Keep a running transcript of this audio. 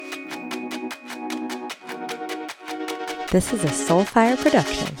This is a Soulfire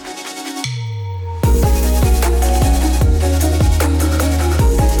production.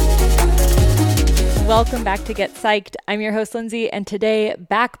 Welcome back to Get Psyched. I'm your host, Lindsay, and today,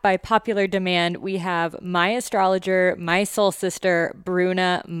 back by popular demand, we have my astrologer, my soul sister,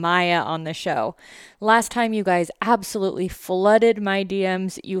 Bruna, Maia, on the show. Last time, you guys absolutely flooded my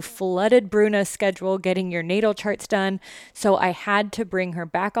DMs. You flooded Bruna's schedule getting your natal charts done, so I had to bring her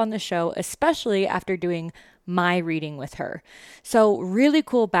back on the show, especially after doing my reading with her. So really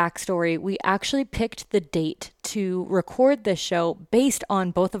cool backstory. We actually picked the date to record this show based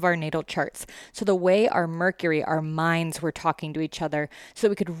on both of our natal charts. So the way our Mercury, our minds were talking to each other so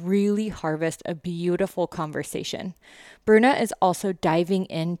we could really harvest a beautiful conversation. Bruna is also diving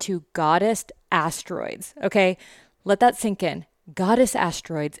into goddess asteroids. Okay, let that sink in. Goddess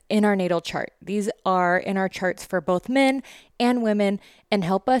asteroids in our natal chart. These are in our charts for both men and women and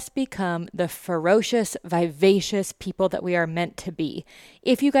help us become the ferocious, vivacious people that we are meant to be.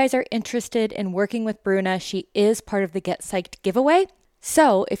 If you guys are interested in working with Bruna, she is part of the Get Psyched giveaway.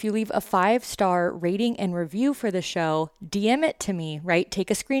 So if you leave a 5-star rating and review for the show, DM it to me, right? Take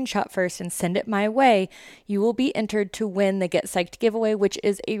a screenshot first and send it my way. You will be entered to win the Get Psyched giveaway, which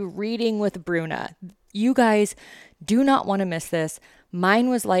is a reading with Bruna. You guys do not want to miss this. Mine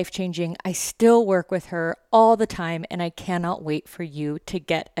was life-changing. I still work with her all the time, and I cannot wait for you to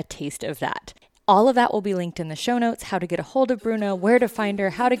get a taste of that. All of that will be linked in the show notes, how to get a hold of Bruna, where to find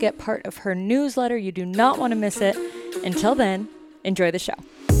her, how to get part of her newsletter. You do not want to miss it. Until then, enjoy the show.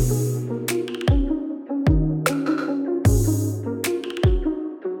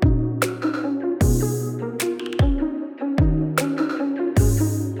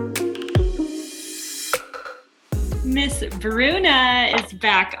 Miss Bruna is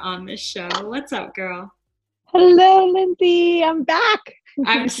back on the show. What's up, girl? Hello, Lindsay. I'm back.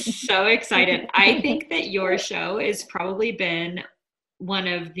 I'm so excited. I think that your show has probably been one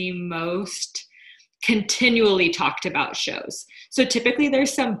of the most continually talked about shows. So typically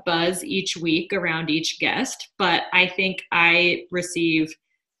there's some buzz each week around each guest, but I think I receive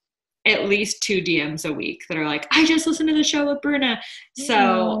at least 2 DMs a week that are like, I just listened to the show with Bruna.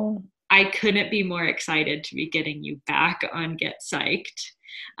 So I couldn't be more excited to be getting you back on Get Psyched.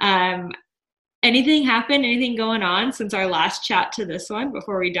 Anything happened? Anything going on since our last chat to this one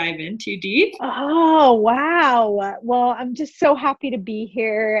before we dive in too deep? Oh, wow. Well, I'm just so happy to be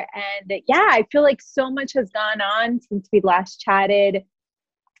here. And yeah, I feel like so much has gone on since we last chatted.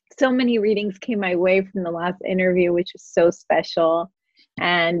 So many readings came my way from the last interview, which was so special.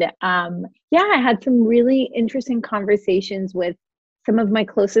 And yeah, I had some really interesting conversations with some of my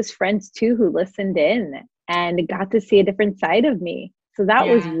closest friends too, who listened in and got to see a different side of me. So that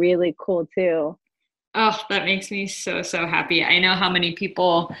was really cool too. Oh, that makes me so, so happy. I know how many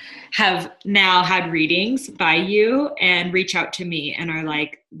people have now had readings by you and reach out to me and are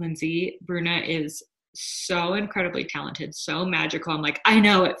like, Lindsay, Bruna is so incredibly talented, so magical. I'm like, I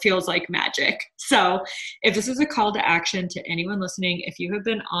know, it feels like magic. So if this is a call to action to anyone listening, if you have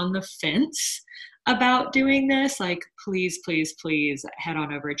been on the fence about doing this, like, please, please, please head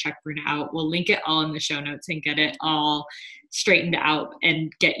on over and check Bruna out. We'll link it all in the show notes and get it all straightened out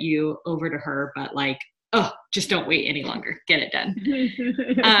and get you over to her. But like, just don't wait any longer. Get it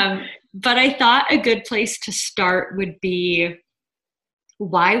done. But I thought a good place to start would be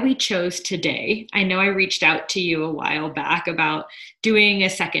why we chose today. I know I reached out to you a while back about doing a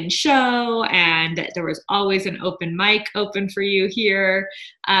second show, and there was always an open mic open for you here.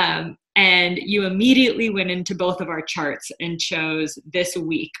 And you immediately went into both of our charts and chose this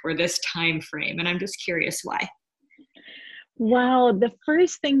week or this time frame. And I'm just curious why. Well, the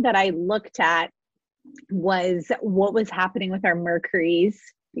first thing that I looked at was what was happening with our Mercuries.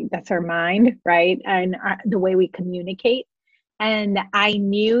 That's our mind, right? And the way we communicate. And I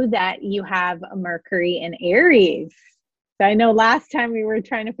knew that you have a Mercury in Aries. So I know last time we were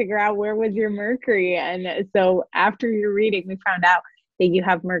trying to figure out where was your Mercury. And so after your reading, we found out that you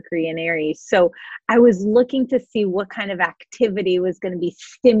have Mercury in Aries. So I was looking to see what kind of activity was going to be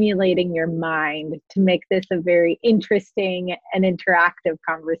stimulating your mind to make this a very interesting and interactive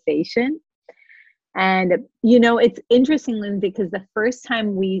conversation. And, you know, it's interesting, Lindsay, because the first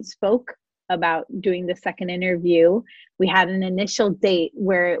time we spoke about doing the second interview, we had an initial date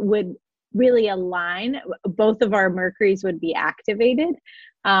where it would really align. Both of our Mercuries would be activated.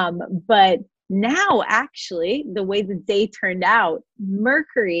 But now, actually, the way the day turned out,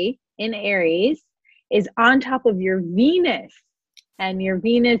 Mercury in Aries is on top of your Venus, and your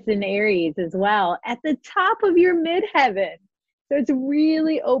Venus in Aries as well, at the top of your midheaven. So it's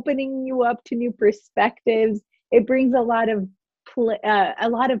really opening you up to new perspectives. It brings a lot of a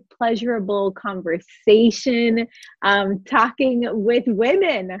lot of pleasurable conversation, talking with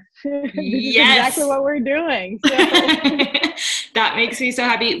women. This is exactly what we're doing. So. That makes me so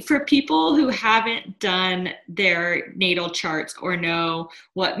happy. For people who haven't done their natal charts or know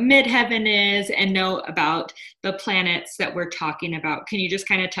what midheaven is and know about the planets that we're talking about, can you just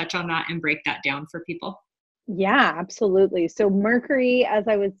kind of touch on that and break that down for people? Yeah, absolutely. So Mercury, as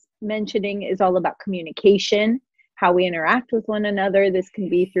I was mentioning, is all about communication, how we interact with one another. This can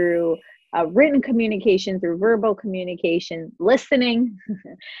be through written communication, through verbal communication, listening.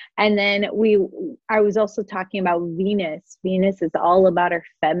 And then I was also talking about Venus. Venus is all about our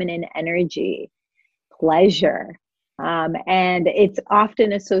feminine energy, pleasure. And it's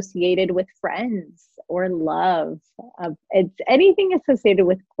often associated with friends or love. It's anything associated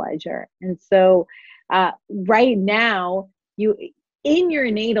with pleasure. And so right now, in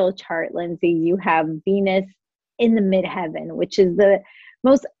your natal chart, Lindsay, you have Venus in the midheaven, which is the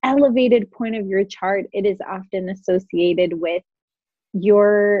most elevated point of your chart. It is often associated with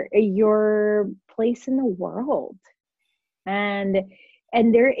your place in the world, and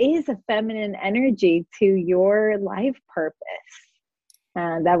there is a feminine energy to your life purpose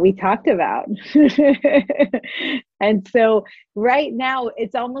that we talked about. And so right now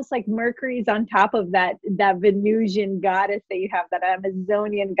it's almost like Mercury's on top of that Venusian goddess that you have, that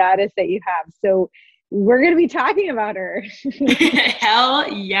Amazonian goddess that you have. So we're going to be talking about her. Hell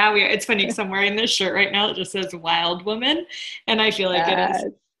yeah, we are. It's funny because I'm wearing this shirt right now that just says Wild Woman, and I feel like it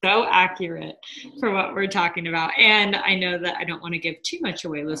is so accurate for what we're talking about. And I know that I don't want to give too much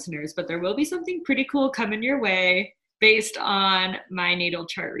away, listeners, but there will be something pretty cool coming your way based on my natal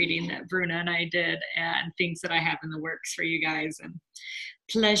chart reading that Bruna and I did, and things that I have in the works for you guys, and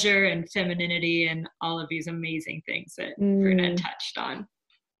pleasure and femininity and all of these amazing things that Bruna touched on.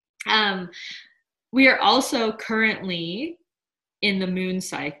 We are also currently in the moon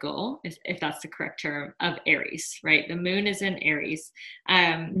cycle, if that's the correct term, of Aries, right? The moon is in Aries.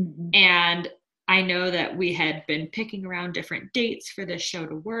 And I know that we had been picking around different dates for this show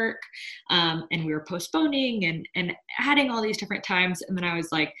to work, and we were postponing and adding all these different times. And then I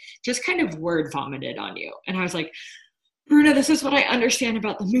was like, just kind of word vomited on you. And I was like, Bruna, this is what I understand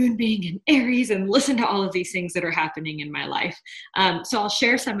about the moon being in Aries, and listen to all of these things that are happening in my life. So I'll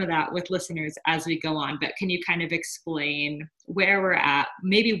share some of that with listeners as we go on, but can you kind of explain where we're at,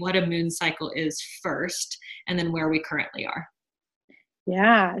 maybe what a moon cycle is first, and then where we currently are?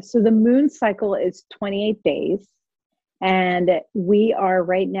 Yeah, so the moon cycle is 28 days, and we are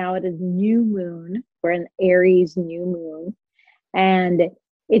right now at a new moon. We're an Aries new moon, and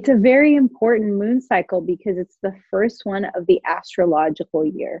it's a very important moon cycle because it's the first one of the astrological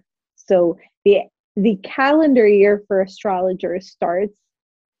year. So the calendar year for astrologers starts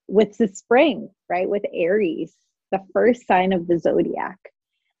with the spring, right? With Aries, the first sign of the zodiac.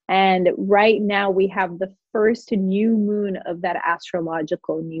 And right now we have the first new moon of that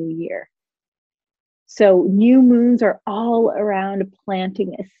astrological new year. So new moons are all around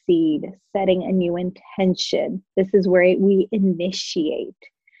planting a seed, setting a new intention. This is where we initiate.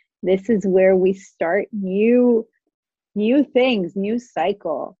 This is where we start new things, new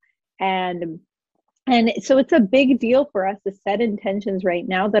cycle. And so it's a big deal for us to set intentions right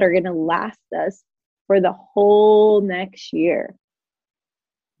now that are going to last us for the whole next year.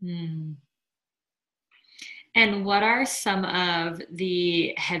 And what are some of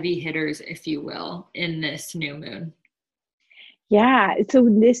the heavy hitters, if you will, in this new moon? Yeah, so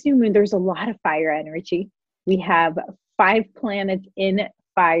this new moon, there's a lot of fire energy. We have 5 planets in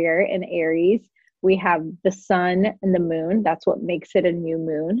fire in Aries. We have the sun and the moon. That's what makes it a new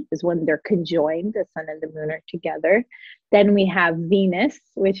moon, is when they're conjoined, the sun and the moon are together. Then we have Venus,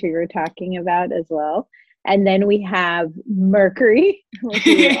 which we were talking about as well. And then we have Mercury, which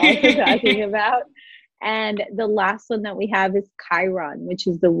we were also talking about. And the last one that we have is Chiron, which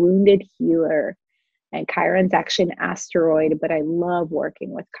is the wounded healer. And Chiron's actually an asteroid, but I love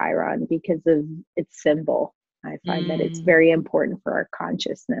working with Chiron because of its symbol. I find that it's very important for our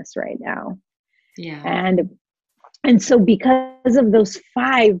consciousness right now. Yeah. And so because of those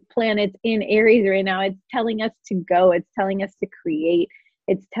 5 planets in Aries right now, it's telling us to go, it's telling us to create,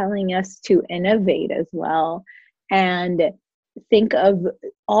 it's telling us to innovate as well. And think of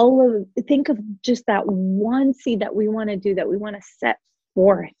just that one seed that we want to do, that we want to set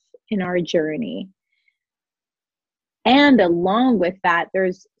forth in our journey. And along with that,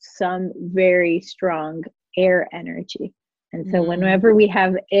 there's some very strong air energy. And so whenever we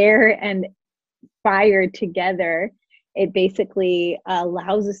have air and fire together, it basically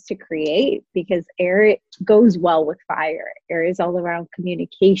allows us to create, because air goes well with fire. Air is all around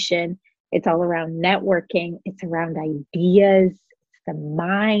communication. It's all around networking. It's around ideas. the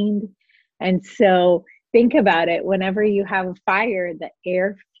mind. And so think about it. Whenever you have a fire, the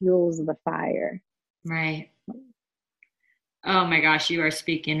air fuels the fire. Right. Oh my gosh, you are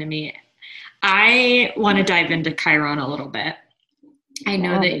speaking to me. I want to dive into Chiron a little bit. I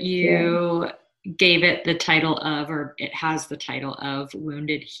know Yeah, that let's do you gave it the title of, or it has the title of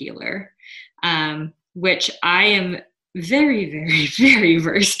Wounded Healer, which I am very, very, very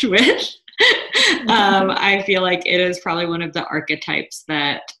versed with. it. I feel like it is probably one of the archetypes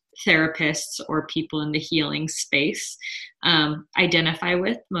that therapists or people in the healing space identify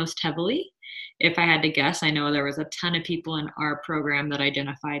with most heavily. If I had to guess, I know there was a ton of people in our program that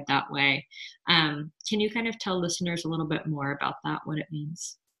identified that way. Can you kind of tell listeners a little bit more about that, what it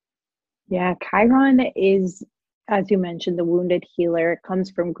means? Yeah, Chiron is, as you mentioned, the wounded healer. It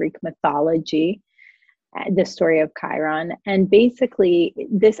comes from Greek mythology, the story of Chiron. And basically,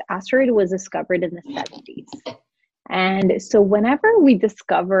 this asteroid was discovered in the 70s. And so, whenever we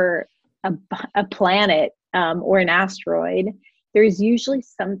discover a planet or an asteroid, there's usually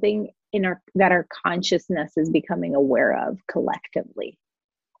something in our consciousness is becoming aware of collectively.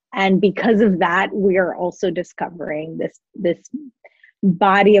 And because of that, we are also discovering this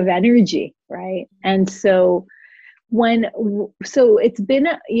body of energy, right? And so it's been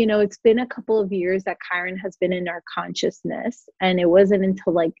it's been a couple of years that Chiron has been in our consciousness, and it wasn't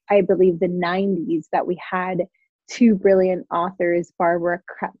until, like, I believe the 90s that we had two brilliant authors, Barbara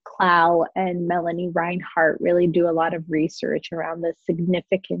Clow and Melanie Reinhart, really do a lot of research around the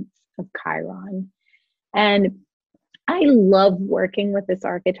significance of Chiron. And I love working with this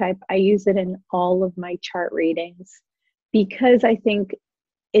archetype. I use it in all of my chart readings because I think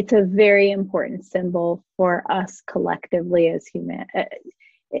it's a very important symbol for us collectively as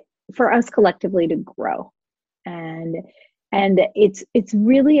for us collectively to grow. And it's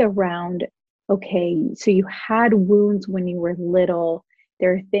really around, okay, so you had wounds when you were little.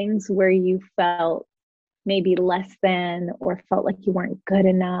 There are things where you felt maybe less than, or felt like you weren't good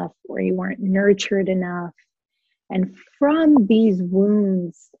enough, or you weren't nurtured enough. And from these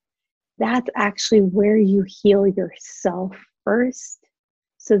wounds, that's actually where you heal yourself first,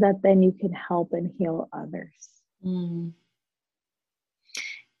 so that then you can help and heal others. Mm.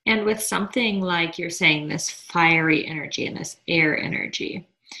 And with something like you're saying, this fiery energy and this air energy,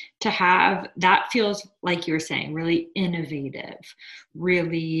 to have that feels like you're saying really innovative,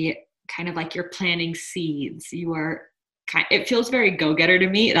 really kind of like you're planting seeds. It feels very go-getter to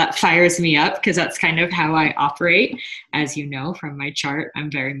me. That fires me up because that's kind of how I operate. As you know from my chart,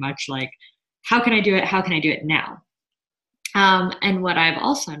 I'm very much like, how can I do it? How can I do it now? And what I've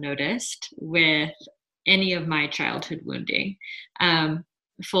also noticed with any of my childhood wounding,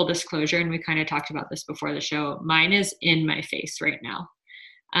 full disclosure, and we kind of talked about this before the show, mine is in my face right now.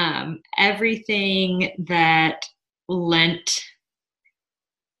 Everything that lent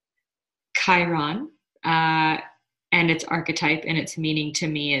Chiron and its archetype and its meaning to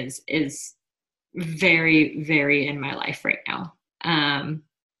me is very, very in my life right now.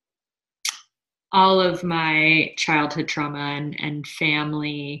 All of my childhood trauma and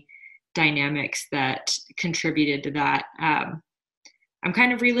family dynamics that contributed to that, I'm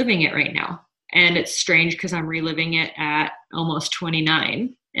kind of reliving it right now. And it's strange because I'm reliving it at almost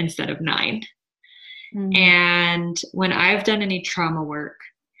 29 instead of 9. Mm. And when I've done any trauma work,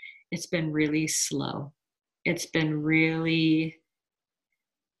 it's been really slow. It's been really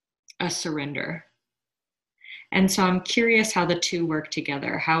a surrender. And so I'm curious how the two work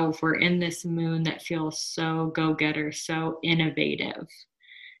together, how if we're in this moon that feels so go-getter, so innovative,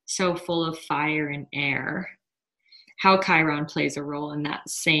 so full of fire and air, how Chiron plays a role in that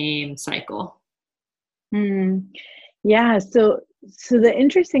same cycle. Yeah, so the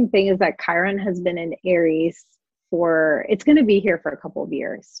interesting thing is that Chiron has been in Aries it's going to be here for a couple of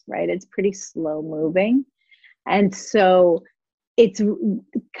years, right? It's pretty slow moving. And so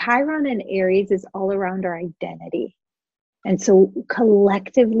Chiron and Aries is all around our identity. And so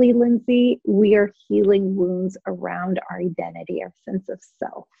collectively, Lindsay, we are healing wounds around our identity, our sense of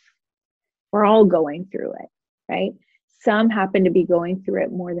self. We're all going through it, right? Some happen to be going through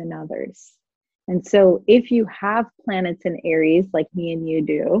it more than others. And so if you have planets in Aries, like me and you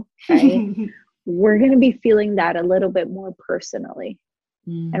do, right, we're going to be feeling that a little bit more personally.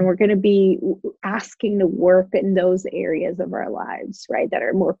 And we're going to be asking to work in those areas of our lives, right, that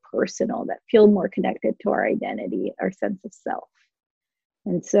are more personal, that feel more connected to our identity, our sense of self.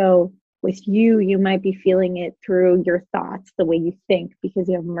 And so with you might be feeling it through your thoughts, the way you think, because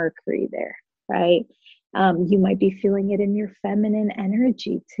you have Mercury there, right? You might be feeling it in your feminine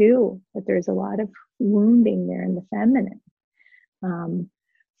energy too, that there's a lot of wounding there in the feminine.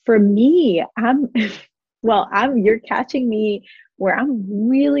 For me, Well, you're catching me where I'm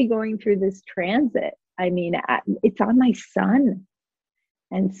really going through this transit. I mean, it's on my son.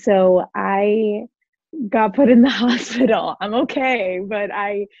 And so I got put in the hospital. I'm okay, but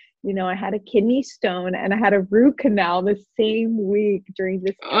I had a kidney stone and I had a root canal the same week during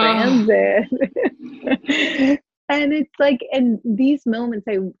this Oh, transit. And it's like, in these moments,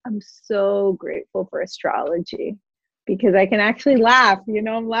 I'm so grateful for astrology because I can actually laugh.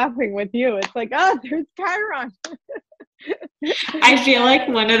 I'm laughing with you. It's like, oh, there's Chiron. I feel like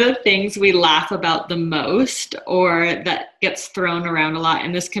one of the things we laugh about the most, or that gets thrown around a lot,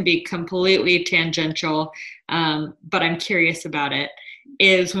 and this can be completely tangential, but I'm curious about it,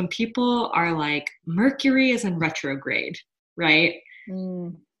 is when people are like, Mercury is in retrograde, right?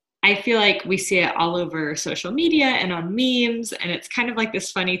 Mm, I feel like we see it all over social media and on memes, and it's kind of like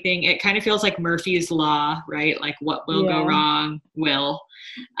this funny thing. It kind of feels like Murphy's Law, right? Like what will go yeah. wrong will,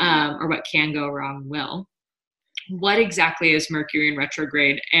 or what can go wrong will. What exactly is Mercury in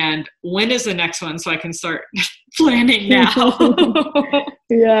retrograde, and when is the next one so I can start planning now?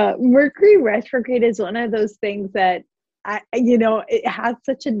 Yeah, Mercury retrograde is one of those things that it has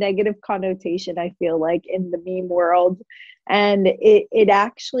such a negative connotation, I feel like, in the meme world. And it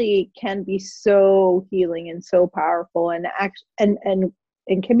actually can be so healing and so powerful and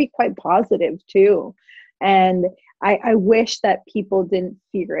can be quite positive too. And I wish that people didn't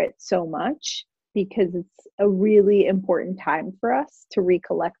fear it so much because it's a really important time for us to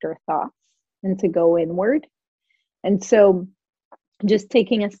recollect our thoughts and to go inward. And so just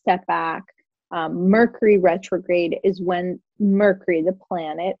taking a step back, Mercury retrograde is when Mercury, the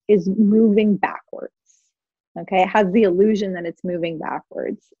planet, is moving backwards. Okay, it has the illusion that it's moving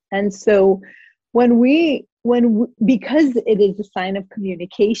backwards. And so because it is a sign of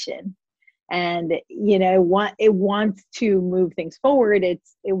communication, and it wants to move things forward. It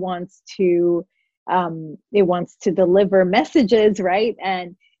wants to deliver messages, right?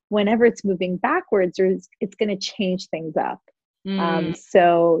 And whenever it's moving backwards, it's going to change things up. Mm,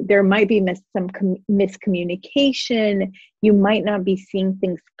 So there might be some miscommunication. You might not be seeing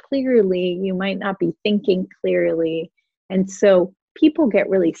things clearly. You might not be thinking clearly. And so people get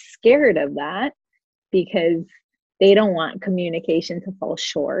really scared of that because they don't want communication to fall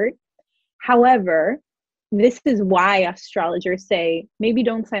short. However, this is why astrologers say maybe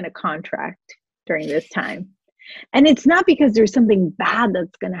don't sign a contract during this time. And it's not because there's something bad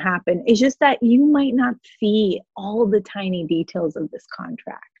that's going to happen. It's just that you might not see all the tiny details of this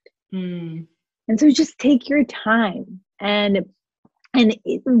contract. mm. And so just take your time. The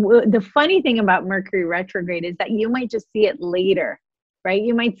funny thing about Mercury retrograde is that you might just see it later, right?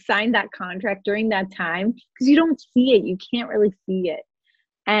 You might sign that contract during that time because you don't see it. You can't really see it.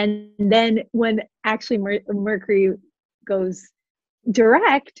 And then when actually Mercury goes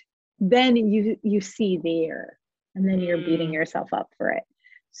direct, then you see the error, and then you're beating Mm. yourself up for it.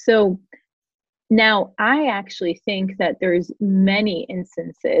 So now I actually think that there's many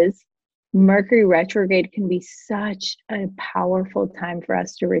instances Mercury retrograde can be such a powerful time for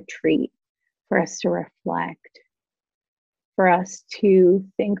us to retreat, for us to reflect, for us to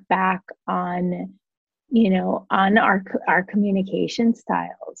think back on on our communication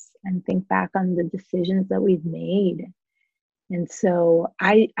styles and think back on the decisions that we've made. And so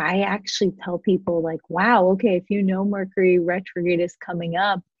I actually tell people, like, wow, okay, if you know Mercury retrograde is coming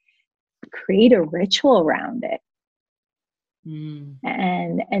up, create a ritual around it, Mm.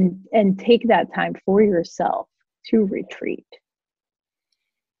 and take that time for yourself to retreat.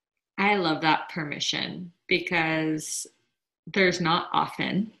 I love that permission because there's not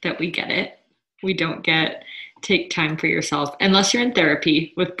often that we get it. We don't get take time for yourself unless you're in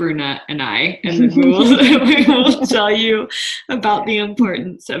therapy with Bruna and I, and then we will tell you about the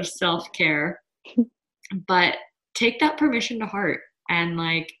importance of self-care. But take that permission to heart, and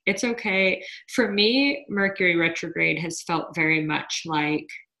like it's okay. For me, Mercury retrograde has felt very much like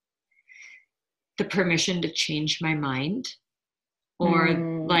the permission to change my mind, or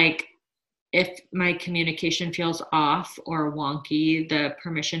Mm, like if my communication feels off or wonky, the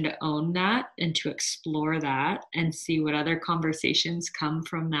permission to own that and to explore that and see what other conversations come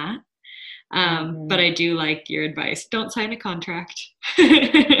from that. But mhm. I do like your advice. Don't sign a contract.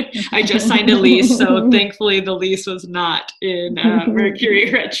 I just signed a lease, so thankfully the lease was not in Mercury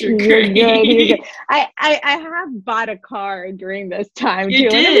You're good. You're good. retrograde. I have bought a car during this time You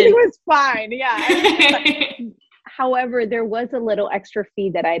too, and everything did. was fine. Yeah, everything was fine. However, there was a little extra fee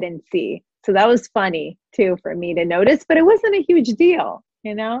that I didn't see. So that was funny too for me to notice, but it wasn't a huge deal.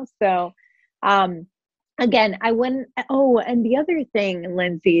 So um again, I wouldn't. Oh, and the other thing,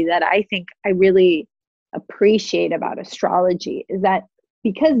 Lindsay, that I think I really appreciate about astrology is that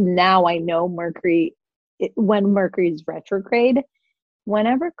because now I know Mercury when Mercury is retrograde,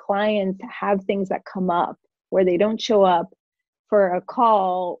 whenever clients have things that come up where they don't show up for a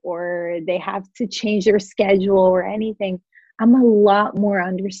call or they have to change their schedule or anything, I'm a lot more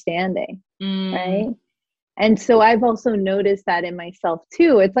understanding, right? And so I've also noticed that in myself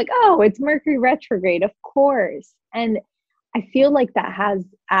too. It's like, oh, it's Mercury retrograde, of course. And I feel like that has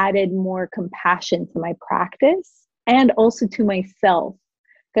added more compassion to my practice and also to myself.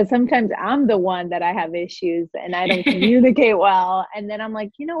 Because sometimes I'm the one that I have issues and I don't communicate well. And then I'm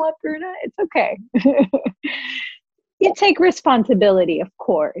like, you know what, Bruna, it's okay. You take responsibility, of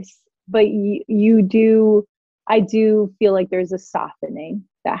course, but I do feel like there's a softening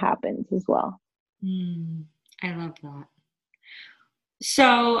that happens as well. I love that.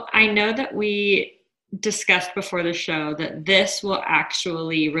 So I know that we discussed before the show that this will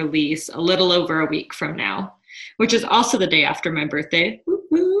actually release a little over a week from now, which is also the day after my birthday.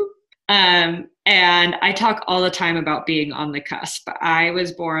 And I talk all the time about being on the cusp. I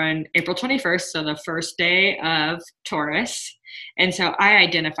was born April 21st, so the first day of Taurus. And so I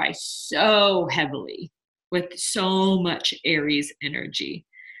identify so heavily with so much Aries energy,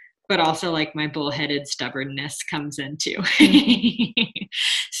 but also like my bullheaded stubbornness comes in too.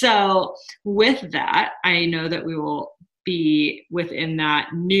 So with that, I know that we will be within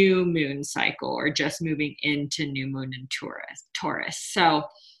that new moon cycle or just moving into new moon in Taurus. So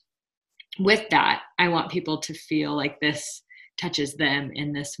with that, I want people to feel like this touches them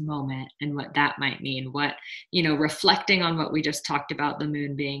in this moment and what that might mean. What, reflecting on what we just talked about, the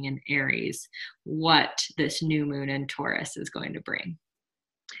moon being in Aries, what this new moon in Taurus is going to bring.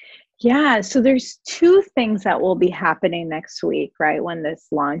 Yeah, so there's two things that will be happening next week, right, when this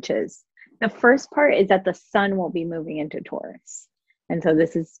launches. The first part is that the sun will be moving into Taurus. And so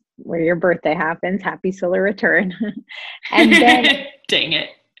this is where your birthday happens. Happy solar return. And then dang it.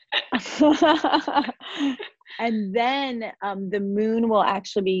 And then the moon will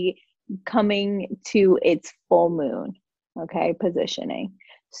actually be coming to its full moon, okay, positioning.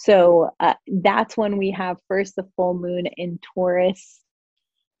 So that's when we have first the full moon in Taurus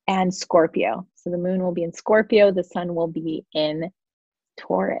and Scorpio. So the moon will be in Scorpio, the sun will be in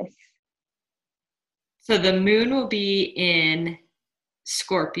Taurus. So the moon will be in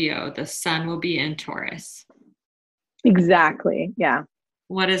Scorpio, the sun will be in Taurus. Exactly, yeah.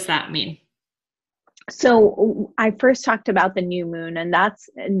 What does that mean? So I first talked about the new moon, and that's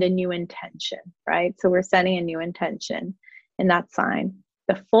the new intention, right? So we're setting a new intention in that sign.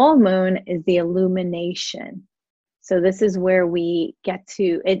 The full moon is the illumination. So this is where we get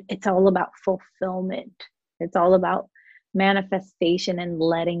to, it's all about fulfillment. It's all about manifestation and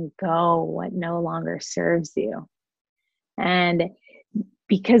letting go what no longer serves you. And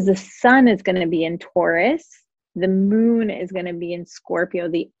because the sun is going to be in Taurus, the moon is going to be in Scorpio,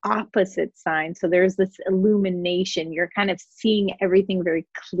 the opposite sign. So there's this illumination. You're kind of seeing everything very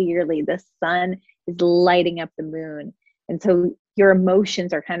clearly. The sun is lighting up the moon. And so your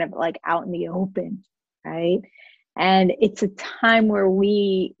emotions are kind of like out in the open, right? And it's a time where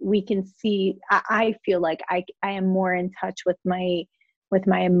we can see, I feel like I am more in touch with my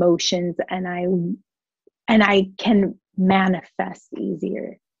emotions, and I can manifest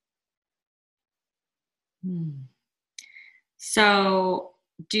easier. So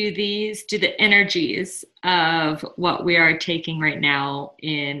do the energies of what we are taking right now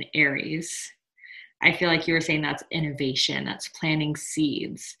in Aries, I feel like you were saying that's innovation, that's planting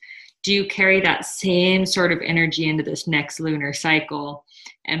seeds. Do you carry that same sort of energy into this next lunar cycle?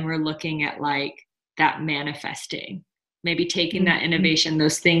 And we're looking at like that manifesting, maybe taking that innovation,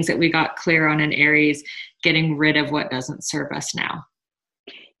 those things that we got clear on in Aries, getting rid of what doesn't serve us now.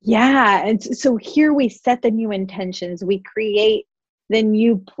 Yeah. And so here we set the new intentions. We create the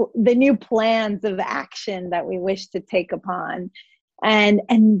new plans of action that we wish to take upon. And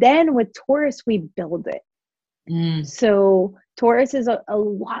then with Taurus, we build it. So Taurus is a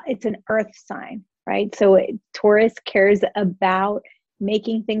lot, it's an earth sign, right? So Taurus cares about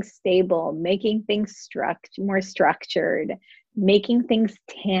making things stable, making things more structured, making things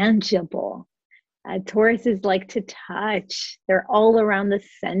tangible. Taurus is like to touch. They're all around the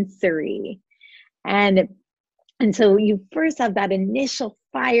sensory. And so you first have that initial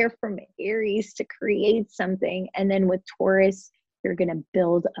fire from Aries to create something. And then with Taurus, you're going to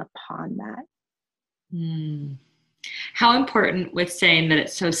build upon that. How important, with saying that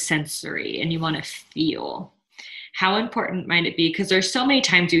it's so sensory and you want to feel, how important might it be? Because there's so many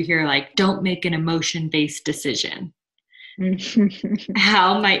times you hear like, don't make an emotion-based decision.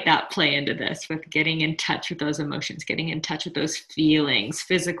 How might that play into this with getting in touch with those emotions, getting in touch with those feelings,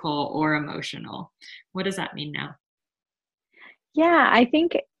 physical or emotional? What does that mean now? Yeah, I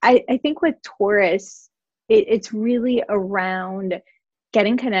think with Taurus, it's really around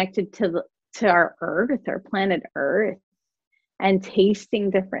getting connected to our earth, our planet Earth, and tasting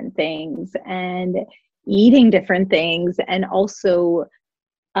different things and eating different things, and also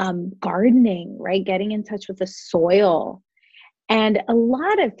gardening, right? Getting in touch with the soil. And a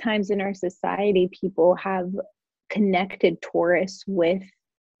lot of times in our society, people have connected Taurus with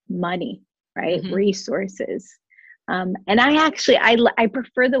money, right? Mm-hmm. Resources. And I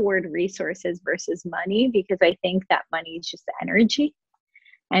prefer the word resources versus money, because I think that money is just energy.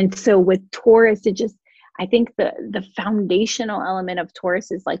 And so with Taurus, I think the foundational element of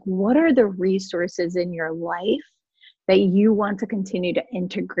Taurus is like, what are the resources in your life that you want to continue to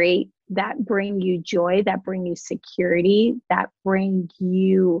integrate, that bring you joy, that bring you security, that bring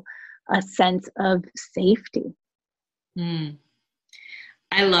you a sense of safety? Mm.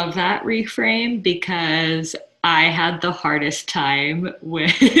 I love that reframe, because I had the hardest time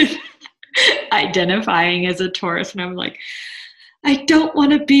with identifying as a Taurus. And I'm like, I don't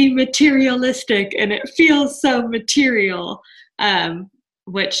want to be materialistic, and it feels so material.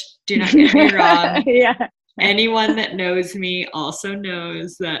 Which, do not get me wrong, Yeah. anyone that knows me also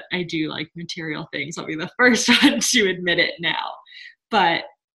knows that I do like material things. I'll be the first one to admit it now. But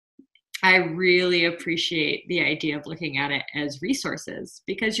I really appreciate the idea of looking at it as resources,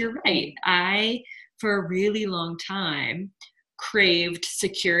 because you're right. I, for a really long time, craved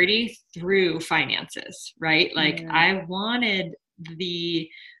security through finances, right? Like, I wanted the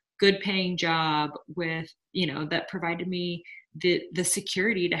good paying job with, that provided me the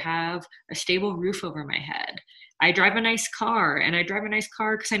security to have a stable roof over my head. I drive a nice car, and I drive a nice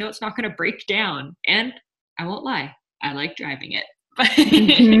car because I know it's not going to break down. And I won't lie, I like driving it.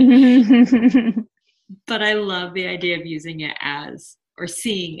 But I love the idea of using it as, or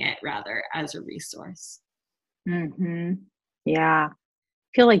seeing it rather, as a resource. Mm-hmm. Yeah.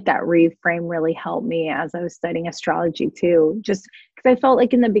 I feel like that reframe really helped me as I was studying astrology too. Just because I felt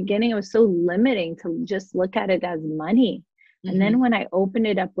like in the beginning it was so limiting to just look at it as money. And Mm-hmm. then when I opened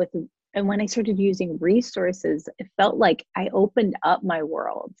it up and when I started using resources, it felt like I opened up my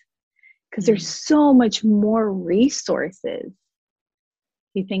world, because there's so much more resources.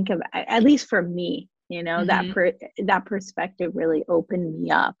 You think of, at least for me, that perspective really opened me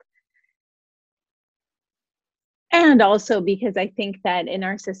up. And also because I think that in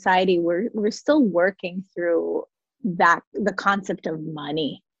our society, we're still working through the concept of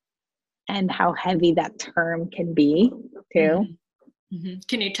money and how heavy that term can be too. Mm-hmm. Mm-hmm.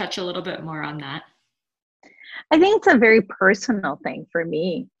 Can you touch a little bit more on that? I think it's a very personal thing for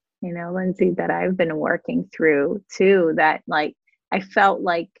me, Lindsay, that I've been working through too, that like, I felt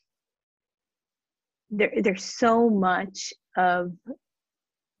like there's so much of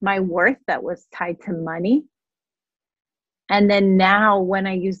my worth that was tied to money. And then now when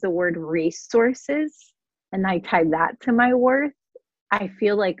I use the word resources and I tie that to my worth, I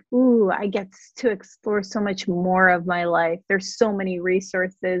feel like, ooh, I get to explore so much more of my life. There's so many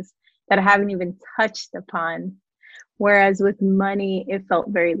resources that I haven't even touched upon. Whereas with money, it felt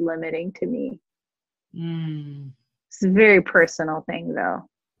very limiting to me. It's a very personal thing though.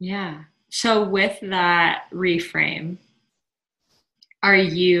 Yeah. So with that reframe, are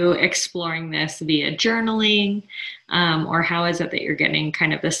you exploring this via journaling, or how is it that you're getting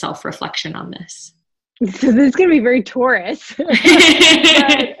kind of the self-reflection on this? So this is going to be very Taurus, but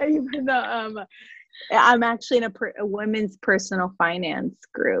even though I'm actually in a women's personal finance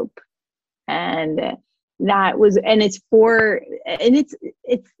group, and it's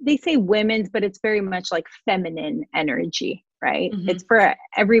they say women's, but it's very much like feminine energy, right? Mm-hmm. It's for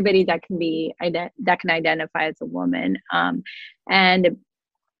everybody that can identify as a woman, and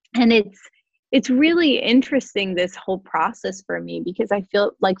it's really interesting, this whole process for me, because I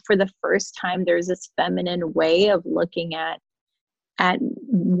feel like for the first time there's this feminine way of looking at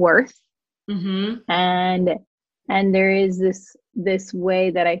worth. Mm-hmm. And there is this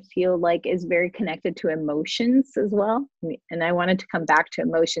way that I feel like is very connected to emotions as well. And I wanted to come back to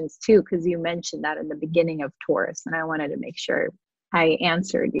emotions too, because you mentioned that in the beginning of Taurus, and I wanted to make sure I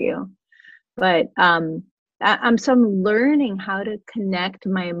answered you. But I'm learning how to connect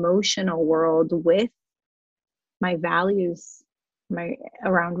my emotional world with my values,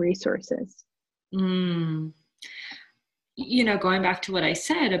 around resources. Going back to what I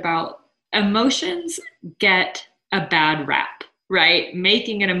said about emotions get a bad rap, right?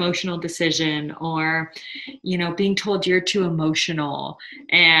 Making an emotional decision, or, being told you're too emotional,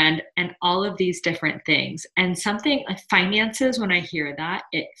 and all of these different things. And something like finances, when I hear that,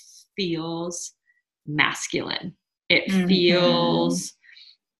 it feels masculine. It feels,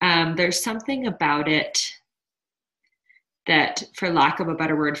 there's something about it that, for lack of a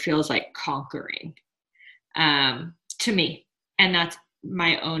better word, feels like conquering. to me. And that's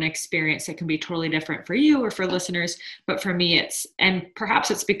my own experience. It can be totally different for you or for listeners, but for me and perhaps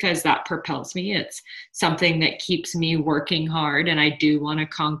it's because that propels me. It's something that keeps me working hard, and I do want to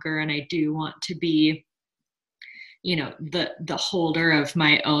conquer, and I do want to be, the holder of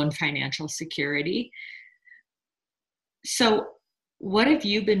my own financial security. So what have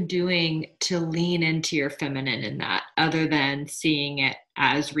you been doing to lean into your feminine in that, other than seeing it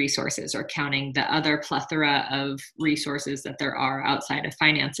as resources or counting the other plethora of resources that there are outside of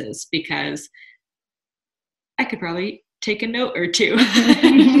finances? Because I could probably take a note or two.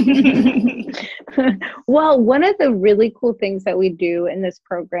 Well, one of the really cool things that we do in this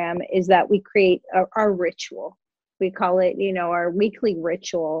program is that we create our ritual. We call it, our weekly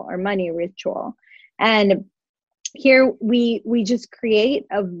ritual, our money ritual. And here we just create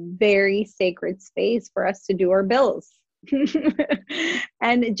a very sacred space for us to do our bills.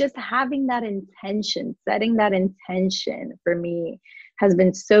 And just having that intention, setting that intention for me has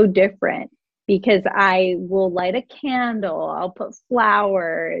been so different, because I will light a candle, I'll put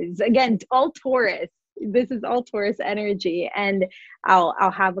flowers, again, all Taurus. This is all Taurus energy, and I'll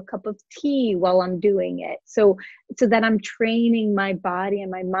have a cup of tea while I'm doing it. So that I'm training my body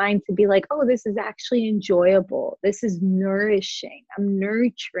and my mind to be like, oh, this is actually enjoyable. This is nourishing. I'm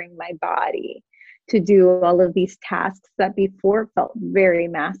nurturing my body to do all of these tasks that before felt very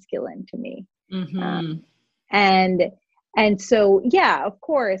masculine to me. Mm-hmm. And so, yeah, of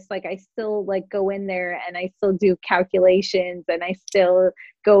course, like I still like go in there and I still do calculations, and I still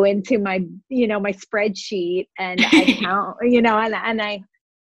go into my, my spreadsheet, and I count, and I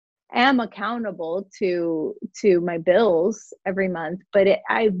am accountable to my bills every month, but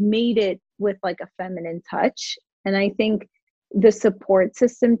I've made it with like a feminine touch. And I think the support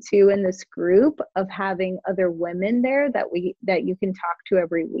system too, in this group of having other women there that you can talk to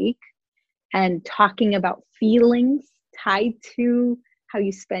every week, and talking about feelings tied to how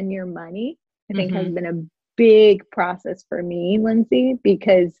you spend your money, I think has been a big process for me, Lindsay,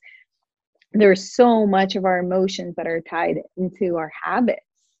 because there's so much of our emotions that are tied into our habits.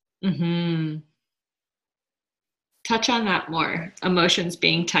 Mm-hmm. Touch on that more. Emotions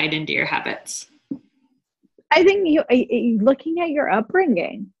being tied into your habits. I think looking at your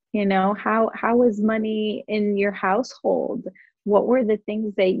upbringing, how was money in your household? What were the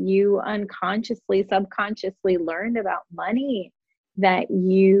things that you unconsciously, subconsciously learned about money that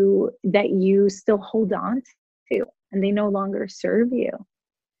you still hold on to, and they no longer serve you?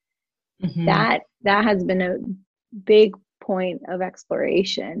 Mm-hmm. That has been a big point of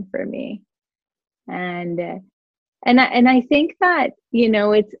exploration for me. And I think that,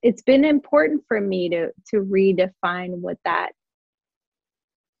 it's been important for me to redefine what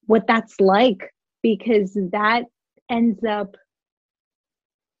that's like, because that ends up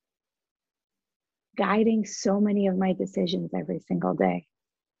guiding so many of my decisions every single day.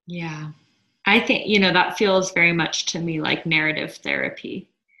 Yeah. I think, that feels very much to me like narrative therapy.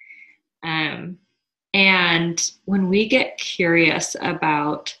 And when we get curious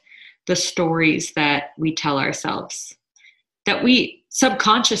about the stories that we tell ourselves, that we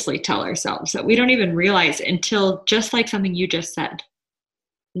subconsciously tell ourselves, that we don't even realize until, just like something you just said,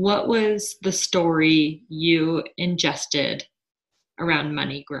 what was the story you ingested around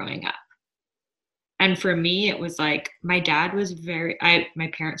money growing up? And for me, it was like, my dad was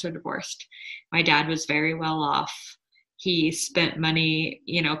my parents are divorced. My dad was very well off. He spent money,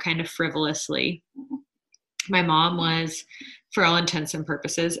 kind of frivolously. My mom was, for all intents and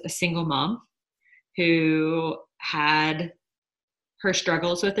purposes, a single mom who had her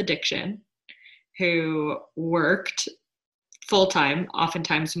struggles with addiction, who worked full-time,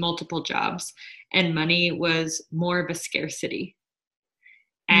 oftentimes multiple jobs, and money was more of a scarcity.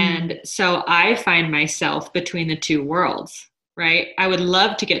 And so I find myself between the two worlds, right? I would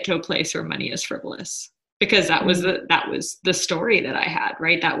love to get to a place where money is frivolous, because that was the story that I had,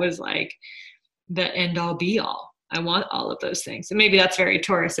 right? That was like the end all be all. I want all of those things. And maybe that's very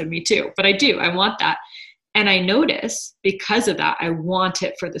Taurus of me too, but I want that. And I notice because of that, I want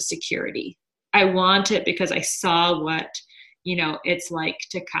it for the security. I want it because I saw what, it's like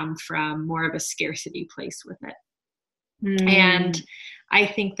to come from more of a scarcity place with it. And I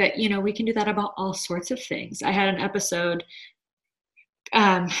think that, we can do that about all sorts of things. I had an episode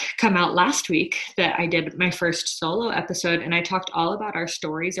come out last week that I did my first solo episode, and I talked all about our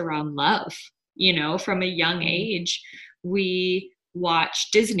stories around love. From a young age, we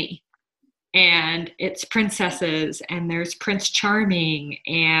watch Disney, and it's princesses, and there's Prince Charming,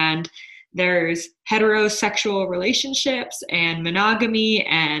 and there's heterosexual relationships and monogamy,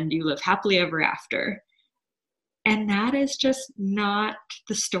 and you live happily ever after. And that is just not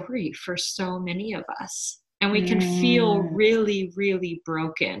the story for so many of us. And we can feel really, really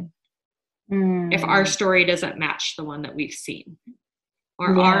broken if our story doesn't match the one that we've seen,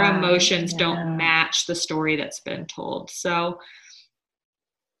 or our emotions don't match the story that's been told. So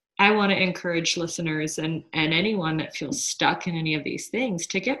I want to encourage listeners and anyone that feels stuck in any of these things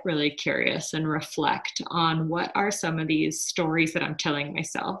to get really curious and reflect on what are some of these stories that I'm telling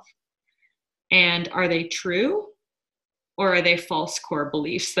myself, and are they true, or are they false core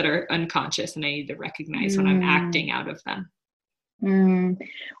beliefs that are unconscious and I need to recognize when I'm acting out of them?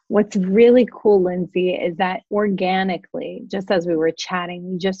 What's really cool, Lindsay, is that organically, just as we were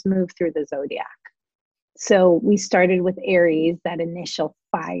chatting, we just moved through the zodiac. So we started with Aries, that initial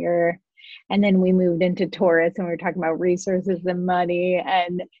fire, and then we moved into Taurus, and we were talking about resources and money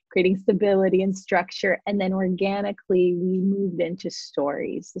and creating stability and structure. And then organically, we moved into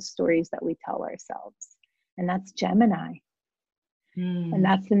stories, the stories that we tell ourselves. And that's Gemini. And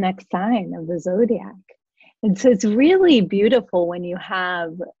that's the next sign of the zodiac. And so it's really beautiful when you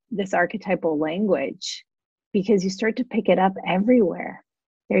have this archetypal language, because you start to pick it up everywhere.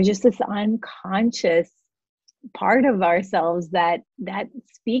 There's just this unconscious part of ourselves that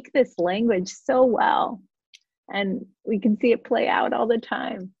speak this language so well. And we can see it play out all the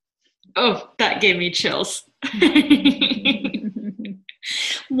time. Oh, that gave me chills.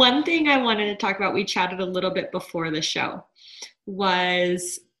 One thing I wanted to talk about, we chatted a little bit before the show,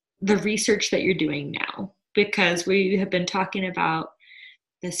 was the research that you're doing now, because we have been talking about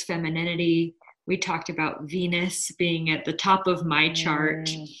this femininity. We talked about Venus being at the top of my chart,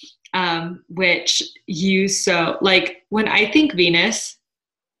 which like when I think Venus,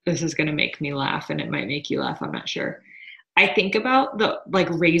 this is going to make me laugh, and it might make you laugh, I'm not sure. I think about the like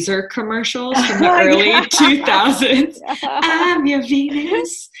razor commercials from the early 2000s. I'm your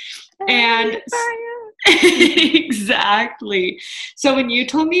Venus. And exactly. So when you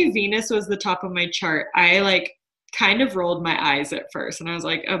told me Venus was the top of my chart, I like kind of rolled my eyes at first. And I was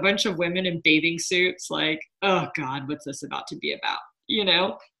like, a bunch of women in bathing suits, like, oh God, what's this about to be about? You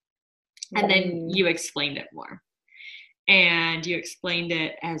know? And then you explained it more. And you explained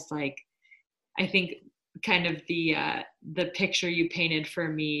it as like, I think kind of the picture you painted for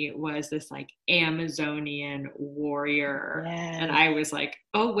me was this like Amazonian warrior. Yes. And I was like,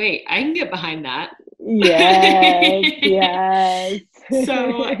 oh wait, I can get behind that. Yes.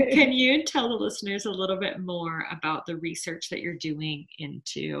 So can you tell the listeners a little bit more about the research that you're doing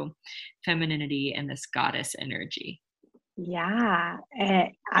into femininity and this goddess energy? Yeah,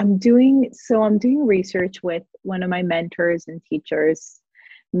 I'm doing research with one of my mentors and teachers,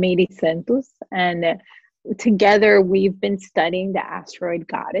 Mary Santos, and together we've been studying the asteroid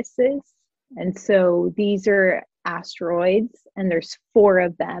goddesses. And so these are asteroids, and there's 4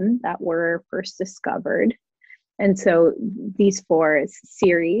 of them that were first discovered. And so these 4 is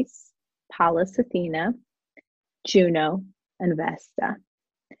Ceres, Pallas Athena, Juno, and Vesta.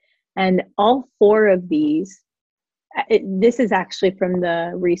 And all 4 of these, this is actually from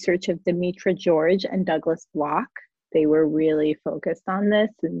the research of Demetra George and Douglas Block. They were really focused on this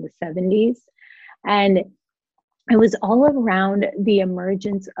in the 70s. And it was all around the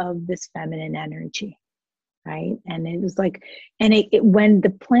emergence of this feminine energy, right? And it was like, and when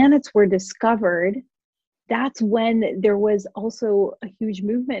the planets were discovered, that's when there was also a huge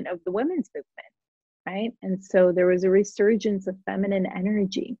movement of the women's movement, right? And so there was a resurgence of feminine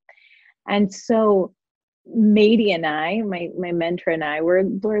energy. And so Mady and I, my mentor and I,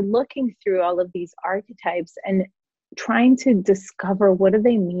 we're looking through all of these archetypes and trying to discover, what do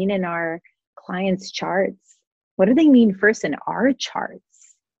they mean in our clients' charts? What do they mean first in our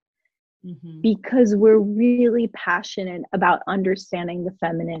charts? Because we're really passionate about understanding the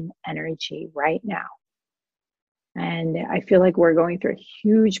feminine energy right now. And I feel like we're going through a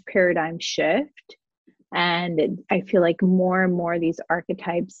huge paradigm shift. And I feel like more and more these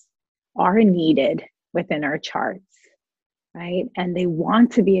archetypes are needed within our charts, right? And they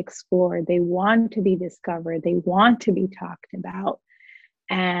want to be explored. They want to be discovered. They want to be talked about.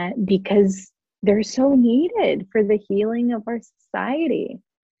 And because they're so needed for the healing of our society.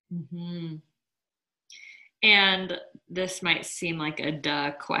 And this might seem like a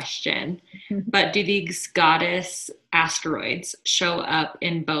duh question, but do these goddess asteroids show up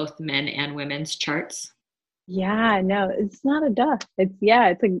in both men and women's charts? Yeah, no, it's not a duh.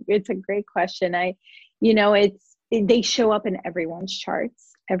 It's a great question. They show up in everyone's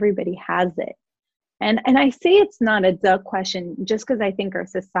charts. Everybody has it. And I say it's not a duh question just because I think our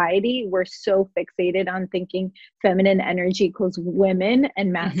society, we're so fixated on thinking feminine energy equals women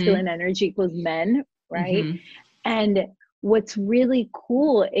and masculine energy equals men, right? And what's really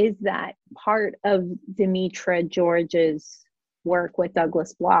cool is that part of Demetra George's work with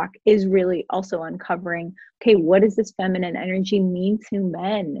Douglas Block is really also uncovering, okay, what does this feminine energy mean to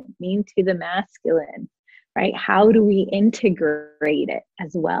men, mean to the masculine, right? How do we integrate it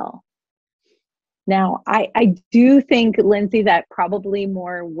as well? Now, I do think, Lindsay, that probably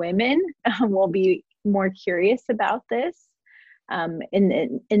more women will be more curious about this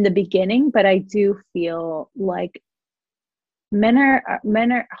in the beginning, but I do feel like men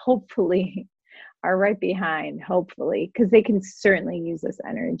are hopefully are right behind, hopefully, because they can certainly use this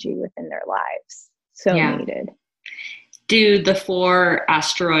energy within their lives. So needed. Do the 4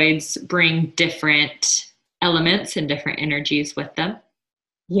 asteroids bring different elements and different energies with them?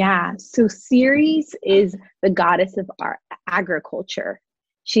 Yeah. So Ceres is the goddess of agriculture.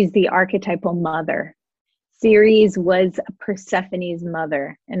 She's the archetypal mother. Ceres was Persephone's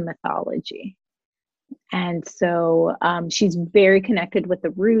mother in mythology. And so she's very connected with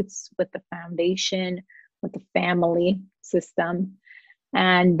the roots, with the foundation, with the family system.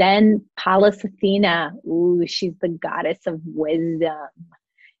 And then Pallas Athena, she's the goddess of wisdom.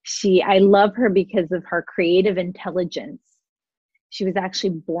 I love her because of her creative intelligence. She was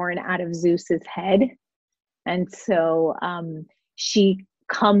actually born out of Zeus's head. And so she's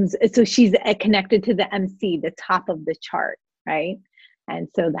connected to the MC, the top of the chart, right? And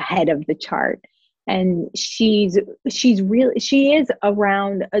so the head of the chart. And she is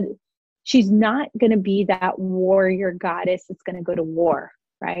around, she's not going to be that warrior goddess that's going to go to war,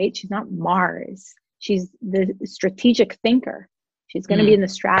 right? She's not Mars. She's the strategic thinker. She's going to be in the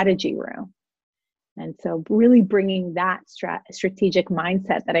strategy room. And so really bringing that strategic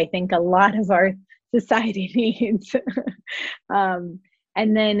mindset that I think a lot of our society needs. And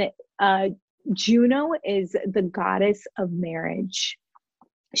then Juno is the goddess of marriage.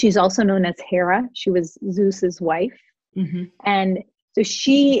 She's also known as Hera. She was Zeus's wife. Mm-hmm. And so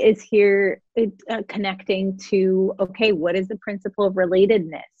she is here connecting to, okay, what is the principle of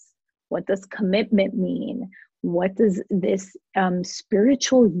relatedness? What does commitment mean? What does this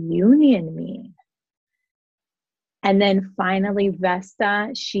spiritual union mean? And then finally,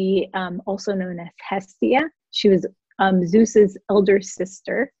 Vesta, she also known as Hestia. She was Zeus's elder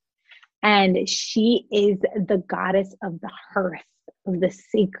sister. And she is the goddess of the hearth, of the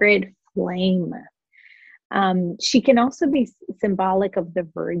sacred flame. She can also be symbolic of the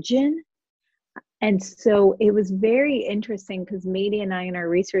Virgin. And so it was very interesting because Mady and I in our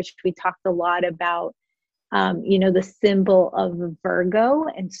research, we talked a lot about, the symbol of Virgo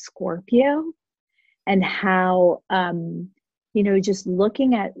and Scorpio and how, just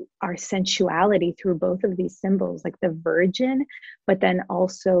looking at our sensuality through both of these symbols, like the Virgin, but then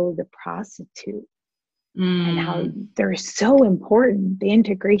also the prostitute. And how they're so important, the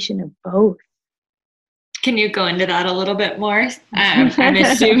integration of both. Can you go into that a little bit more? I'm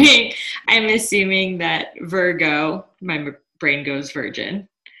assuming that Virgo, my brain goes Virgin.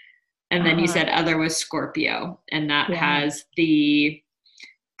 And then you said other was Scorpio, and that has the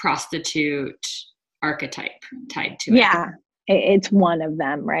prostitute archetype tied to it. Yeah, it's one of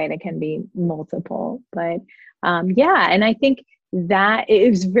them, right? It can be multiple, but and I think that it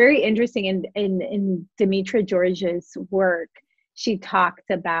was very interesting in Demetra George's work. She talked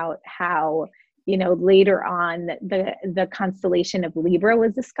about how, later on the constellation of Libra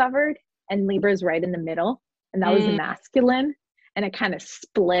was discovered, and Libra is right in the middle, and that was the masculine, and it kind of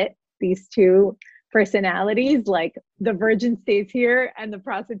split these two personalities, like the Virgin stays here and the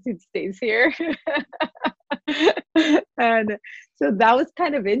prostitute stays here. And so that was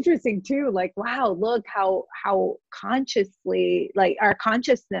kind of interesting too, like, wow, look how consciously, like, our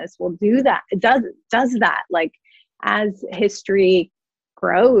consciousness will do that. It does that, like, as history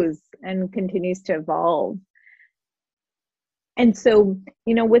grows and continues to evolve. And so,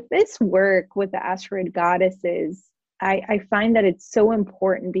 with this work with the asteroid goddesses, I find that it's so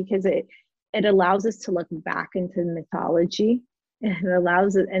important because it allows us to look back into mythology. It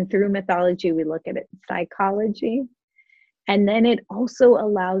allows it, and through mythology, we look at it in psychology. And then it also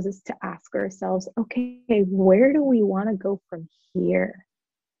allows us to ask ourselves, okay, where do we want to go from here?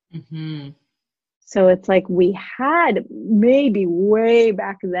 Mm-hmm. So it's like we had, maybe way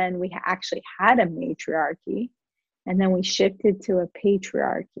back then, we actually had a matriarchy, and then we shifted to a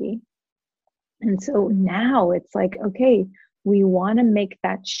patriarchy. And so now it's like, okay, we want to make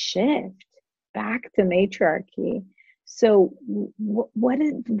that shift back to matriarchy. So what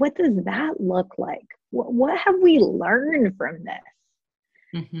does that look like? What have we learned from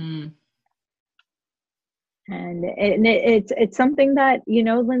this? Mm-hmm. And it's something that,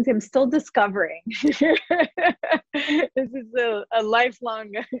 Lindsay, I'm still discovering. This is a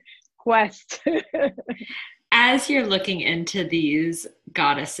lifelong quest. As you're looking into these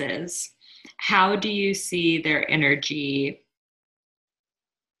goddesses, how do you see their energy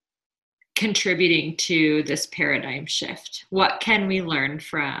contributing to this paradigm shift? What can we learn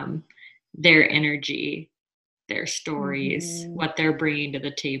from their energy, their stories, what they're bringing to the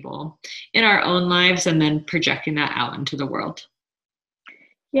table in our own lives, and then projecting that out into the world?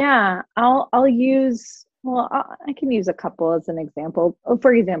 Yeah, I can use a couple as an example. Oh,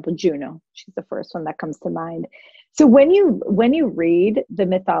 for example, Juno. She's the first one that comes to mind. So when you read the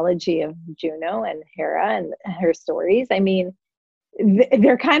mythology of Juno and Hera and her stories, I mean,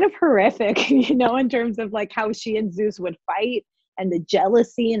 they're kind of horrific, in terms of like how she and Zeus would fight and the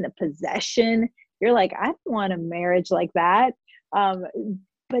jealousy and the possession. You're like, I don't want a marriage like that.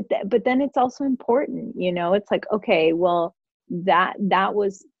 But then it's also important, it's like, okay, well, that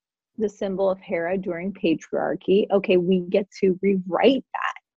was the symbol of Hera during patriarchy. Okay, we get to rewrite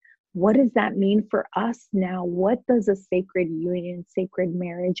that. What does that mean for us now? What does a sacred union, sacred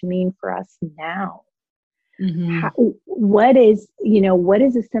marriage mean for us now? Mm-hmm. What is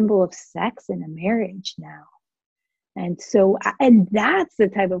a symbol of sex in a marriage now? And that's the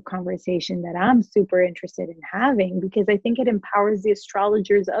type of conversation that I'm super interested in having, because I think it empowers the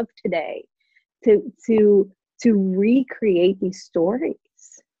astrologers of today to recreate these stories.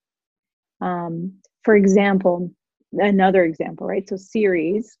 For example, another example, right? So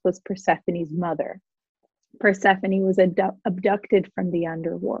Ceres was Persephone's mother. Persephone was abducted from the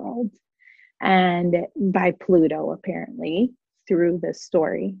underworld and by Pluto, apparently, through the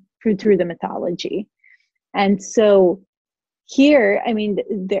story, through the mythology. And so here, I mean,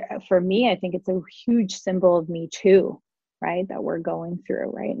 for me, I think it's a huge symbol of Me Too, right? That we're going through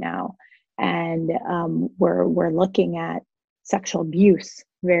right now. And we're looking at sexual abuse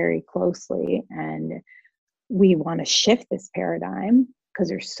very closely. And we want to shift this paradigm because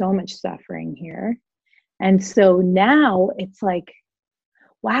there's so much suffering here. And so now it's like,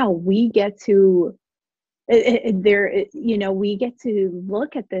 wow, we get to we get to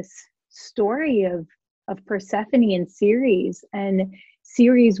look at this story of Persephone and Ceres, and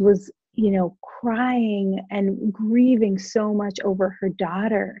Ceres was, crying and grieving so much over her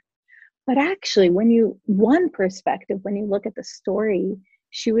daughter. But actually, when you look at the story,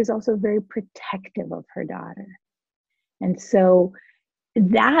 she was also very protective of her daughter. And so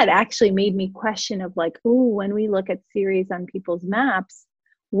that actually made me question of like, oh, when we look at Ceres on people's maps,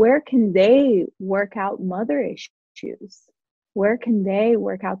 where can they work out mother issues? Where can they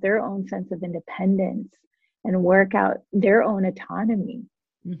work out their own sense of independence and work out their own autonomy?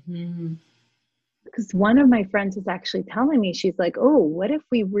 Mm-hmm. Because one of my friends was actually telling me, she's like, oh, what if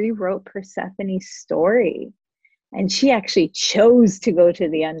we rewrote Persephone's story? And she actually chose to go to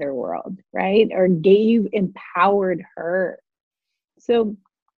the underworld, right? Or empowered her. So,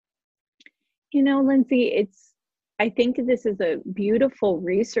 Lindsay, I think this is a beautiful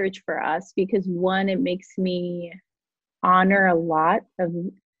research for us because, one, it makes me honor a lot of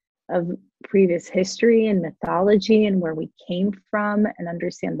previous history and mythology and where we came from, and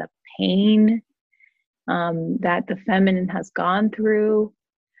understand the pain that the feminine has gone through.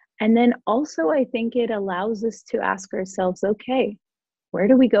 And then also, I think it allows us to ask ourselves, okay, where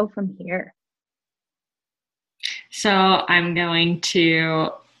do we go from here? So I'm going to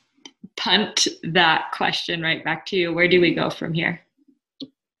punt that question right back to you. Where do we go from here?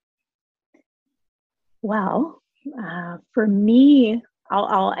 Well, for me,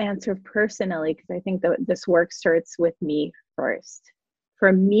 I'll answer personally, because I think that this work starts with me first.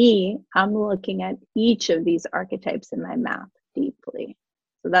 For me, I'm looking at each of these archetypes in my map deeply.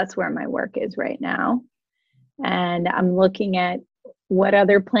 So that's where my work is right now. And I'm looking at what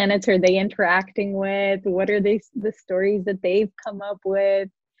other planets are they interacting with? What are the stories that they've come up with?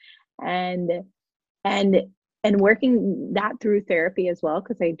 And working that through therapy as well,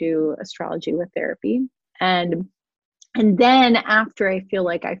 because I do astrology with therapy. And then after I feel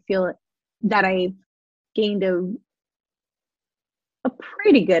that I've gained a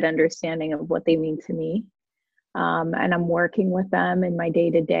pretty good understanding of what they mean to me, and I'm working with them in my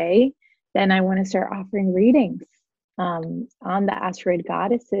day-to-day, then I want to start offering readings on the asteroid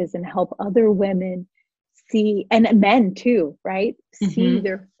goddesses and help other women see, and men too, right? Mm-hmm. See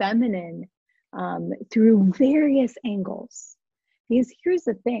their feminine through various angles. Because here's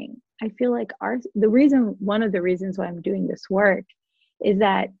the thing, I feel like one of the reasons why I'm doing this work is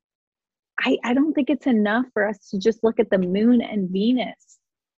that I don't think it's enough for us to just look at the moon and Venus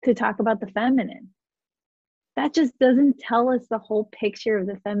to talk about the feminine. That just doesn't tell us the whole picture of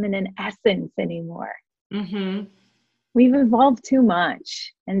the feminine essence anymore. Mm-hmm. We've evolved too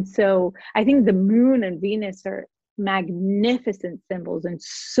much. And so I think the moon and Venus are magnificent symbols and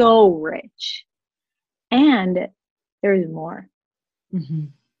so rich. And there's more. Mm-hmm.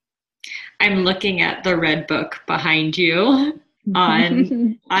 I'm looking at the red book behind you.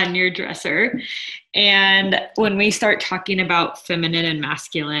 on your dresser. And when we start talking about feminine and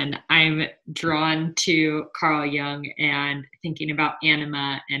masculine, I'm drawn to Carl Jung and thinking about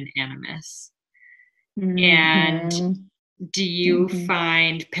anima and animus. And do you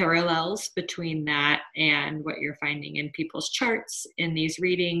find parallels between that and what you're finding in people's charts, in these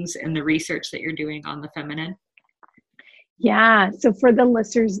readings, and the research that you're doing on the feminine? Yeah. So for the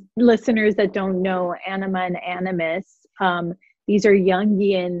listeners that don't know anima and animus, these are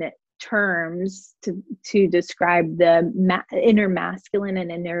Jungian terms to describe the inner masculine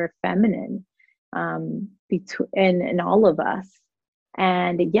and inner feminine in all of us.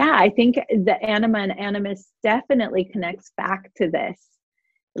 And yeah, I think the anima and animus definitely connects back to this,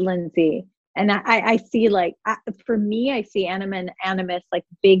 Lindsay. And I see, like, for me, I see anima and animus like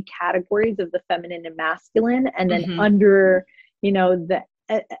big categories of the feminine and masculine. And then under,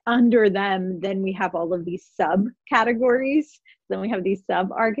 under them, then we have all of these subcategories. Then we have these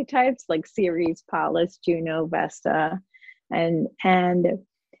sub archetypes like Ceres, Pallas, Juno, Vesta. And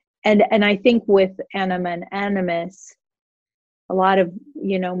I think with anima and animus, a lot of,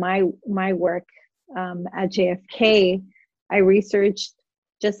 my work at JFK, I researched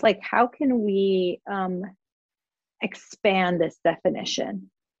just like, how can we expand this definition,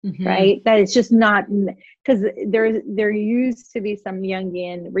 right? That it's just not, because there used to be some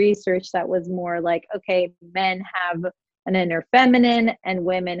Jungian research that was more like, okay, men have an inner feminine and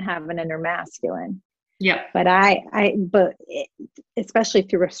women have an inner masculine. Yeah. But especially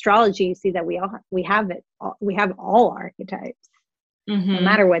through astrology, you see that we have all archetypes, no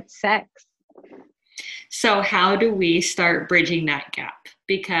matter what sex. So how do we start bridging that gap?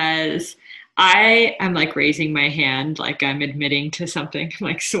 Because I'm like raising my hand, like I'm admitting to something, I'm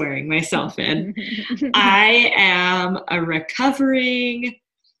like swearing myself in. I am a recovering,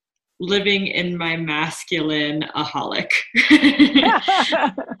 living in my masculine aholic.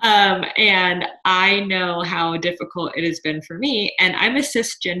 And I know how difficult it has been for me. And I'm a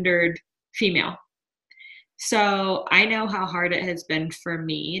cisgendered female. So I know how hard it has been for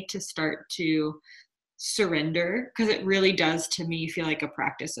me to start to surrender, because it really does to me feel like a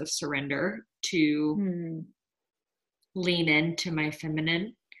practice of surrender to lean into my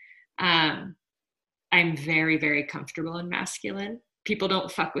feminine. I'm very, very comfortable in masculine. People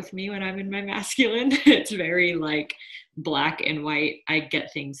don't fuck with me when I'm in my masculine. It's very like black and white. I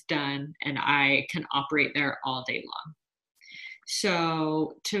get things done and I can operate there all day long.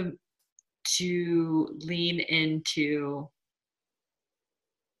 So to lean into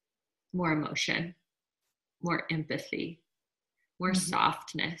more emotion, more empathy, more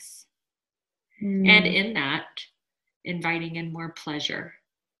softness. And in that, inviting in more pleasure,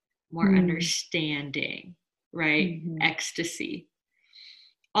 more understanding, right? Ecstasy.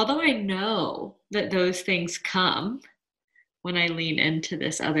 Although I know that those things come when I lean into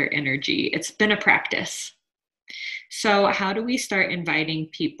this other energy, it's been a practice. So how do we start inviting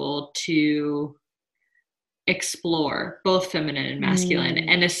people to explore both feminine and masculine,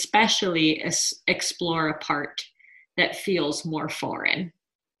 and especially explore a part that feels more foreign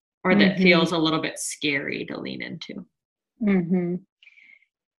or that feels a little bit scary to lean into?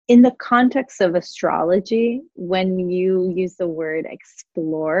 In the context of astrology, when you use the word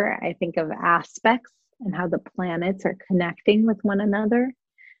explore, I think of aspects and how the planets are connecting with one another.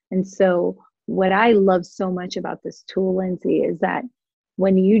 And so what I love so much about this tool, Lindsay, is that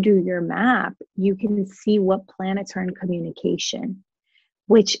when you do your map, you can see what planets are in communication,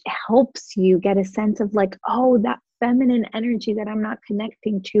 which helps you get a sense of like, oh, that feminine energy that I'm not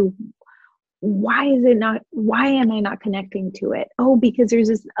connecting to, why am I not connecting to it? Oh, because there's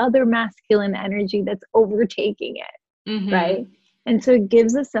this other masculine energy that's overtaking it, right? And so it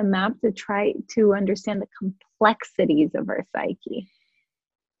gives us a map to try to understand the complexities of our psyche.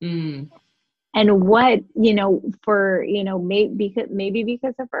 And what, maybe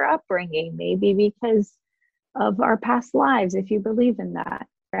because of our upbringing, maybe because of our past lives, if you believe in that,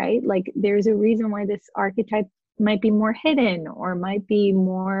 right? Like there's a reason why this archetype might be more hidden or might be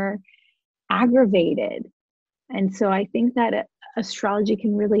more aggravated. And so I think that astrology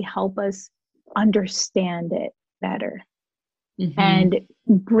can really help us understand it better and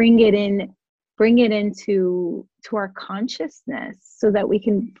bring it into our consciousness so that we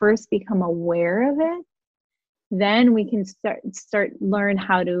can first become aware of it. Then we can start learn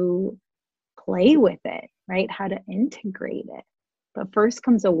how to play with it, right? How to integrate it. But first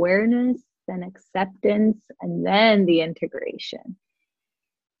comes awareness, then acceptance, and then the integration.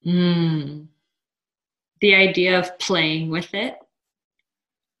 The idea of playing with it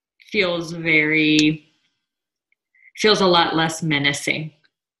feels a lot less menacing.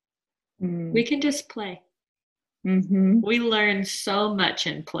 We can just play. We learn so much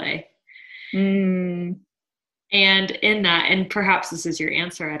in play. Mm. And in that, and perhaps this is your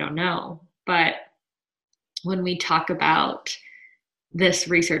answer, I don't know, but when we talk about this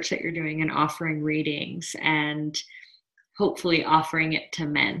research that you're doing and offering readings and hopefully offering it to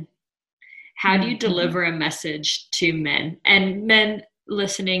men, how do you deliver a message to men? And men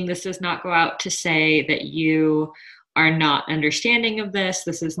listening, this does not go out to say that you are not understanding of this.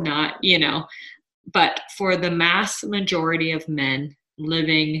 This is not, but for the mass majority of men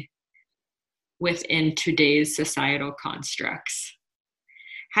living within today's societal constructs,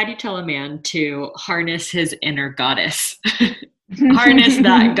 how do you tell a man to harness his inner goddess? Harness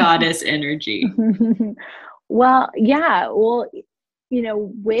that goddess energy. Well, yeah. Well,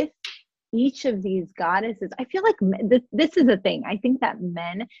 with each of these goddesses, I feel like this is a thing. I think that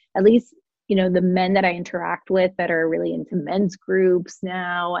men, at least, the men that I interact with that are really into men's groups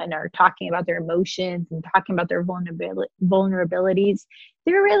now and are talking about their emotions and talking about their vulnerabilities,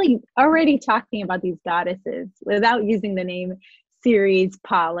 they're really already talking about these goddesses without using the name Ceres,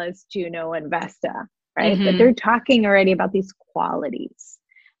 Pallas, Juno, and Vesta, right? But they're talking already about these qualities.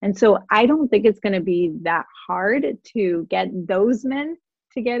 And so I don't think it's going to be that hard to get those men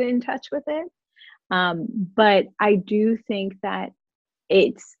to get in touch with it. But I do think that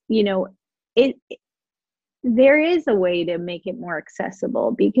it's, there is a way to make it more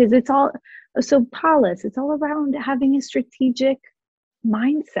accessible, because it's all, so Pallas, it's all around having a strategic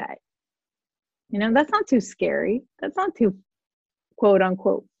mindset. That's not too scary. That's not too quote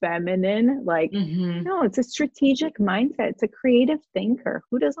unquote feminine. Like, no, it's a strategic mindset. It's a creative thinker.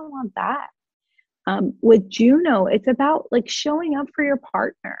 Who doesn't want that? With Juno, it's about like showing up for your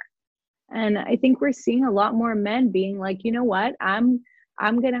partner. And I think we're seeing a lot more men being like, you know what, I'm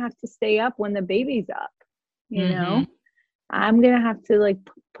going to have to stay up when the baby's up. I'm going to have to like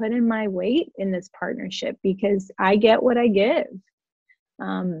put in my weight in this partnership because I get what I give.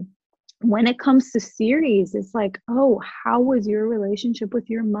 When it comes to Ceres, it's like, oh, how was your relationship with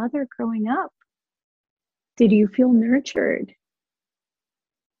your mother growing up? Did you feel nurtured?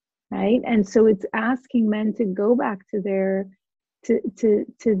 Right? And so it's asking men to go back to their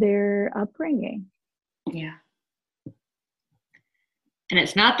their upbringing. Yeah. And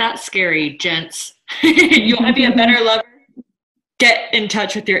it's not that scary, gents. You want to be a better lover? Get in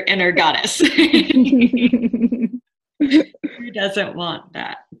touch with your inner goddess. Who doesn't want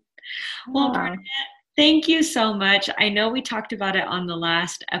that? Well, Bruna, thank you so much. I know we talked about it on the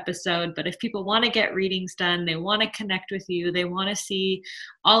last episode, but if people want to get readings done, they want to connect with you, they want to see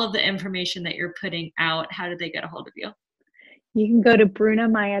all of the information that you're putting out, how do they get a hold of you? You can go to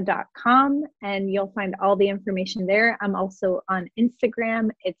brunamaia.com and you'll find all the information there. I'm also on Instagram.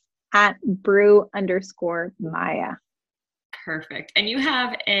 It's at @brew_Maia. Perfect. And you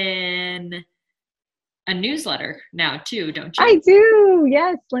have a newsletter now too, don't you? I do.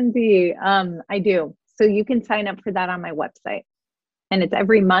 Yes, Lindsay. I do. So you can sign up for that on my website. And it's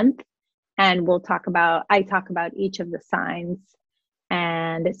every month. And I talk about each of the signs.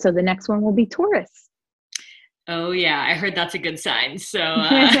 And so the next one will be Taurus. Oh yeah, I heard that's a good sign. So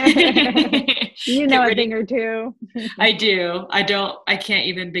you know a thing or two. I do. I can't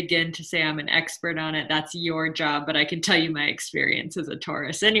even begin to say I'm an expert on it. That's your job, but I can tell you my experience as a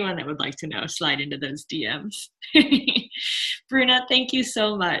Taurus. Anyone that would like to know, slide into those DMs. Bruna, thank you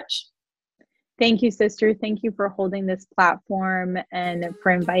so much. Thank you, sister. Thank you for holding this platform and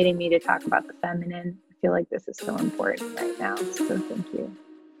for inviting me to talk about the feminine. I feel like this is so important right now. So thank you.